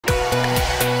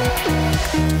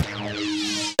Dinner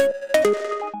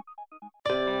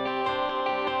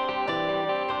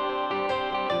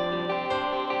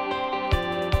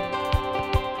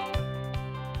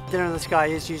in the sky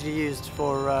is usually used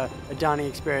for a dining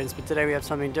experience, but today we have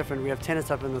something different. We have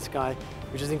tennis up in the sky,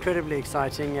 which is incredibly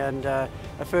exciting and a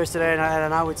first today,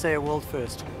 and I would say a world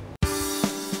first.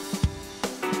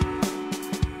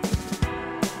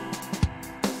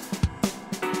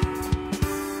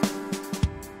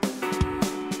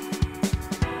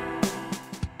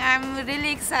 I'm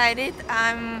really excited.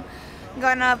 I'm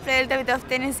gonna play a little bit of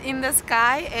tennis in the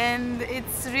sky, and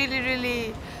it's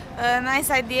really a nice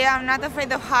idea. I'm not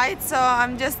afraid of heights, so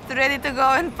I'm just ready to go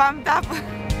and pumped up.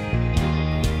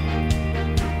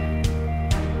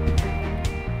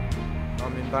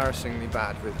 I'm embarrassingly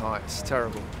bad with heights,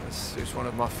 terrible. It's one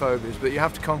of my phobias, but you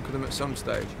have to conquer them at some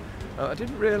stage. I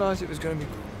didn't realise it was going to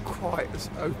be quite as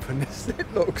open as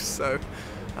it looks, so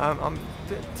I'm a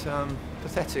bit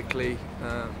pathetically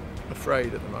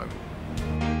afraid at the moment.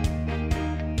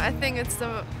 I think it's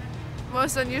the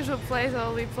most unusual place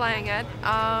I'll be playing at.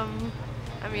 I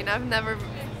mean, I've never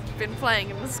been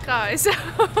playing in the sky, so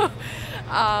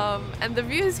and the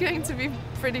view is going to be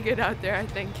pretty good out there, I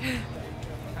think.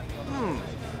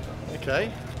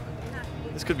 Okay,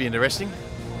 this could be interesting.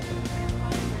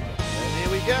 And here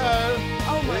we go.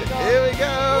 Oh my God! Here we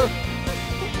go.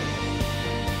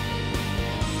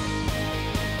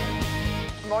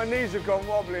 My knees have gone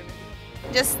wobbly.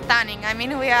 Just stunning. I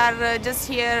mean, we are just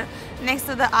here next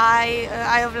to the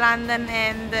Eye of London,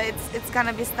 and it's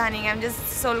gonna be stunning. I'm just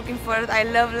so looking forward. I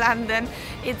love London.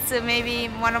 It's maybe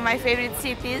one of my favorite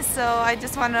cities, so I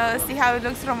just want to see how it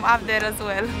looks from up there as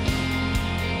well.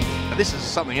 This is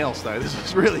something else, though. This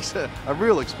is really a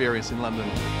real experience in London.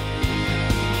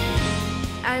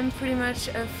 I'm pretty much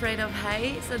afraid of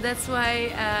height, so that's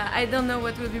why I don't know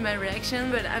what will be my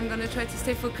reaction, but I'm gonna try to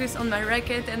stay focused on my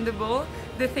racket and the ball,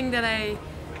 the thing that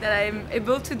I'm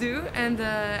able to do, and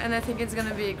I think it's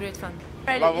gonna be great fun.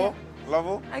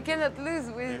 Level? I cannot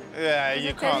lose with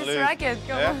You can't lose. Racket.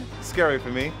 Come on. Scary for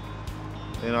me.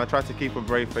 You know, I tried to keep a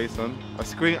brave face on. I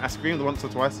screamed once or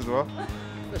twice as well.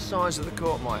 The size of the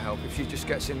court might help. If she just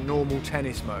gets in normal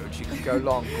tennis mode, she could go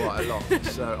long quite a lot.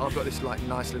 So I've got this like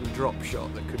nice little drop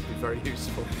shot that could be very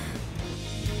useful.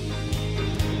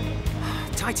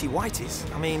 Tighty whities.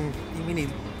 I mean he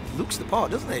looks the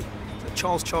part, doesn't he?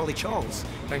 Charlie Charles,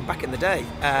 going back in the day.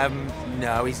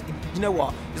 No, you know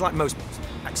what? He's like most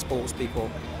sports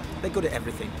people. They're good at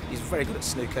everything. He's very good at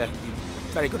snooker.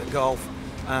 He's very good at golf.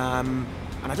 And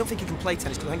I don't think he can play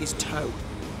tennis because I think his toe.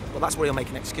 Well, that's where he'll make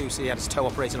an excuse. He had his toe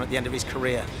operated at the end of his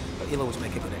career, but he'll always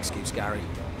make a good excuse, Gary.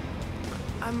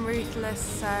 I'm ruthless,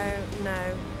 so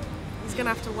no. He's going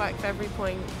to have to work for every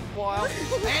point. Wild.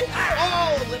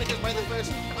 Oh, Lineker's made the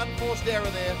first unforced error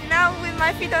there. Now with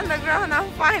my feet on the ground,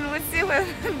 I'm fine. We'll see when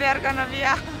they're gonna be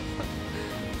up.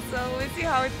 So we'll see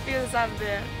how it feels up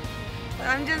there. But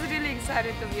I'm just really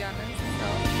excited, to be honest.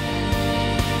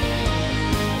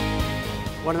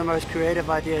 One of the most creative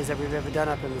ideas that we've ever done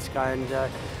up in the sky, and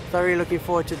thoroughly looking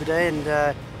forward to the day and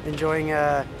enjoying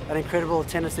an incredible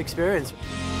tennis experience.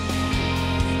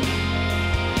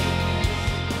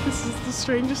 This is the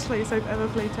strangest place I've ever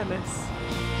played tennis.